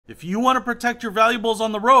If you want to protect your valuables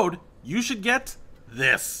on the road, you should get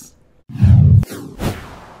this.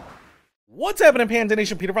 What's happening, Panda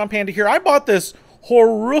Nation? Peter von Panda here. I bought this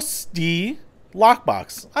HORUSDY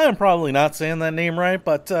lockbox. I am probably not saying that name right,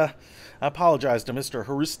 but I apologize to Mr.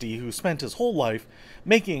 HORUSDY, who spent his whole life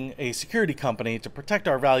making a security company to protect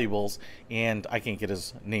our valuables, and I can't get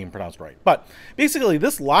his name pronounced right. But basically,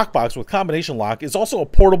 this lockbox with combination lock is also a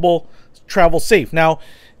portable travel safe. Now,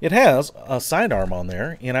 it has a sidearm on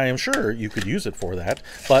there, and I am sure you could use it for that,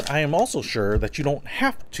 but I am also sure that you don't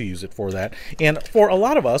have to use it for that. And for a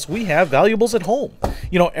lot of us, we have valuables at home.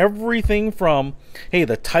 You know, everything from, hey,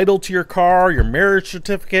 the title to your car, your marriage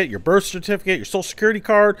certificate, your birth certificate, your social security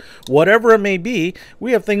card, whatever it may be,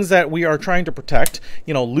 we have things that we are trying to protect.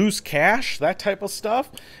 You know, loose cash, that type of stuff.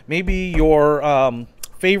 Maybe your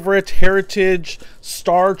favorite heritage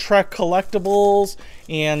Star Trek collectibles,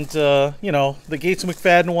 and you know, the Gates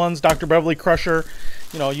McFadden ones, Dr. Beverly Crusher.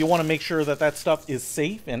 You know, you want to make sure that that stuff is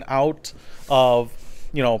safe and out of,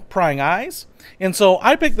 you know, prying eyes. And so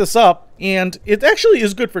I picked this up, and it actually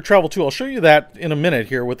is good for travel too. I'll show you that in a minute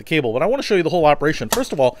here with the cable, but I want to show you the whole operation.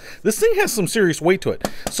 First of all, this thing has some serious weight to it.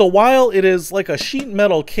 So while it is like a sheet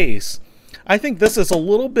metal case, I think this is a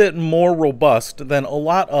little bit more robust than a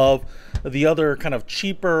lot of the other kind of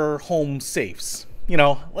cheaper home safes. You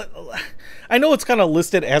know, I know it's kind of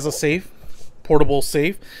listed as a safe, portable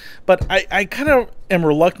safe, but I kind of am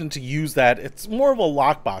reluctant to use that. It's more of a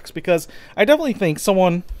lockbox, because I definitely think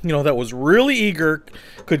someone, you know, that was really eager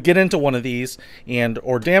could get into one of these and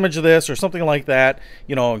or damage this or something like that,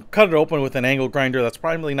 you know, and cut it open with an angle grinder. That's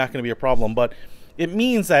probably not going to be a problem, but it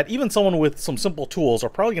means that even someone with some simple tools are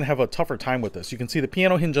probably going to have a tougher time with this. You can see the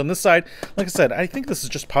piano hinge on this side. Like I said, I think this is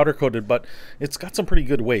just powder coated, but it's got some pretty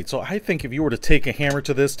good weight. So I think if you were to take a hammer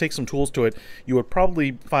to this, take some tools to it, you would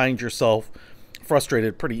probably find yourself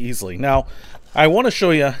frustrated pretty easily. Now, I want to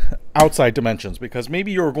show you outside dimensions, because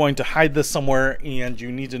maybe you're going to hide this somewhere and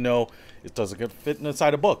you need to know, does it fit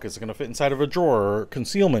inside a book? Is it going to fit inside of a drawer or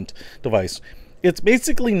concealment device? It's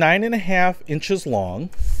basically 9.5 inches long.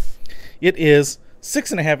 It is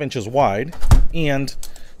 6.5 inches wide, and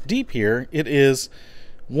deep here it is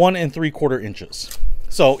 1 3/4 inches.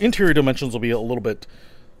 So interior dimensions will be a little bit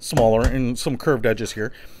smaller and some curved edges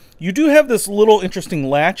here. You do have this little interesting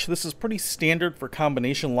latch. This is pretty standard for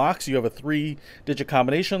combination locks. You have a 3-digit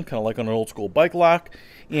combination, kind of like on an old school bike lock,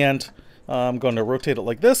 and I'm going to rotate it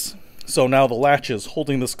like this. So now the latch is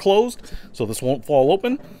holding this closed, so this won't fall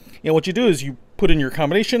open. And what you do is you put in your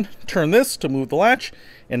combination, turn this to move the latch,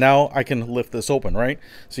 and now I can lift this open, right?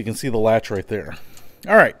 So you can see the latch right there.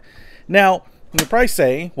 All right. Now, you'll probably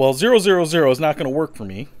say, well, 000 is not going to work for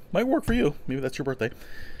me. Might work for you. Maybe that's your birthday.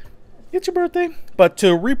 It's your birthday. But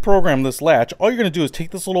to reprogram this latch, all you're going to do is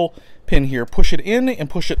take this little pin here, push it in and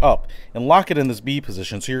push it up, and lock it in this B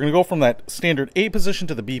position. So you're going to go from that standard A position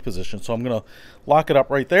to the B position. So I'm going to lock it up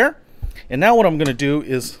right there. And now what I'm going to do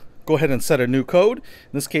is go ahead and set a new code, in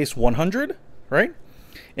this case 100, right?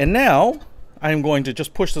 And now I'm going to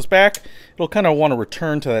just push this back. It'll kind of want to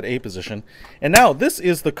return to that A position. And now this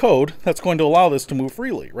is the code that's going to allow this to move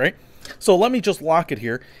freely, right? So let me just lock it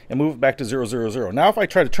here and move it back to 000. Now if I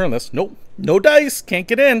try to turn this, nope, no dice, can't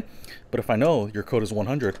get in. But if I know your code is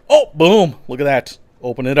 100, oh, boom, look at that,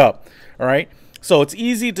 open it up, all right? So it's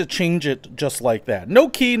easy to change it just like that. No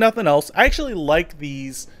key, nothing else. I actually like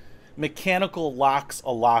these mechanical locks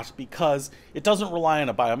a lot, because it doesn't rely on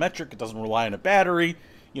a biometric, it doesn't rely on a battery.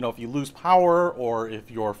 You know, if you lose power, or if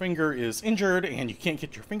your finger is injured and you can't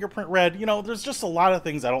get your fingerprint read, you know, there's just a lot of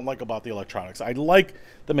things I don't like about the electronics. I like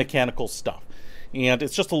the mechanical stuff, and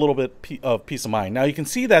it's just a little bit of peace of mind. Now you can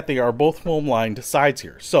see that they are both foam lined sides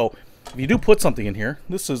here. So if you do put something in here,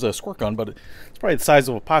 this is a squirt gun, but it's probably the size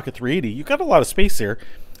of a Pocket 380. You've got a lot of space here,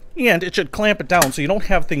 and it should clamp it down so you don't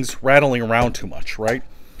have things rattling around too much, right?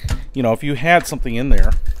 You know, if you had something in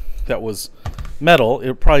there that was metal, it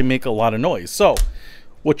would probably make a lot of noise. So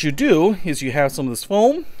what you do is you have some of this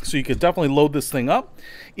foam, so you could definitely load this thing up.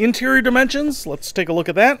 Interior dimensions, let's take a look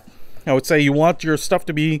at that. I would say you want your stuff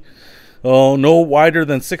to be, no wider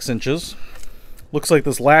than 6 inches. Looks like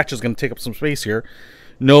this latch is going to take up some space here.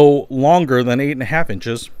 No longer than 8.5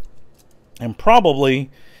 inches, and probably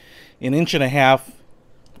 1.5 inches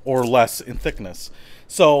or less in thickness.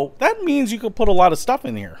 So that means you could put a lot of stuff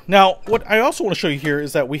in here. Now, what I also want to show you here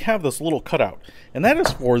is that we have this little cutout, and that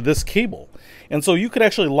is for this cable. And so you could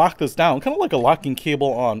actually lock this down, kind of like a locking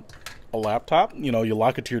cable on a laptop. You know, you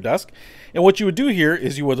lock it to your desk. And what you would do here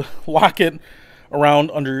is you would lock it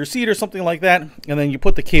around under your seat or something like that, and then you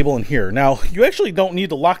put the cable in here. Now, you actually don't need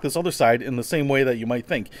to lock this other side in the same way that you might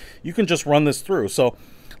think. You can just run this through. So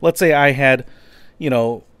let's say I had, you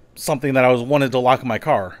know, something that I wanted to lock in my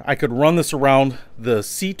car. I could run this around the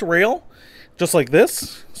seat rail, just like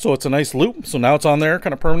this. So it's a nice loop. So now it's on there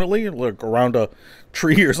kind of permanently, like around a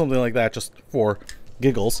tree or something like that, just for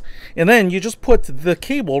giggles. And then you just put the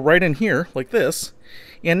cable right in here, like this.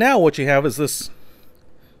 And now what you have is this,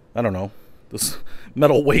 I don't know, this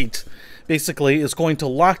metal weight basically is going to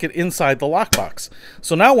lock it inside the lockbox.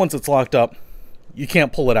 So now once it's locked up, you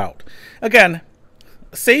can't pull it out. Again,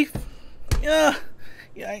 safe? Yeah,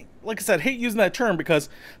 like I said, hate using that term because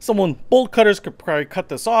bolt cutters could probably cut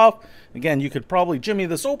this off. Again, you could probably jimmy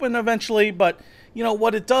this open eventually, but you know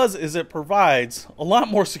what it does is it provides a lot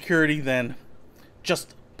more security than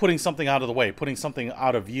just putting something out of the way, putting something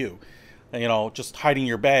out of view. You know, just hiding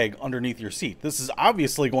your bag underneath your seat. This is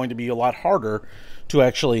obviously going to be a lot harder to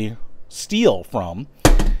actually steal from,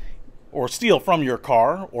 or steal from your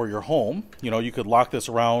car or your home. You know, you could lock this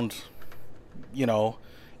around, you know,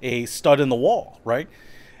 a stud in the wall, right?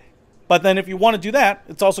 But then if you want to do that,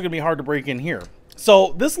 it's also going to be hard to break in here.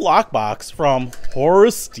 So this lockbox from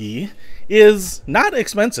HORUSDY is not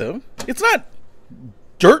expensive. It's not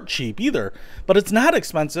dirt cheap either, but it's not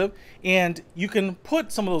expensive, and you can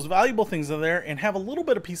put some of those valuable things in there and have a little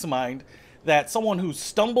bit of peace of mind that someone who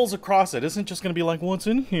stumbles across it isn't just going to be like, what's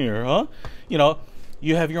in here, huh? You know,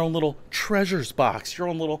 you have your own little treasures box, your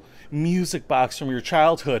own little music box from your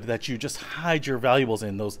childhood that you just hide your valuables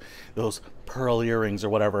in, those pearl earrings or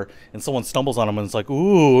whatever, and someone stumbles on them and it's like,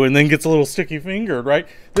 ooh, and then gets a little sticky fingered, right?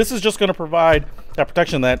 This is just going to provide that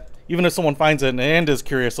protection that even if someone finds it and is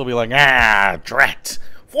curious, they'll be like, ah, drat,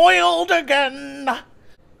 foiled again.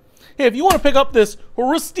 Hey, if you want to pick up this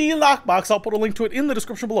HORUSDY lockbox, I'll put a link to it in the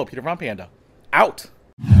description below. Peter Von Panda, out.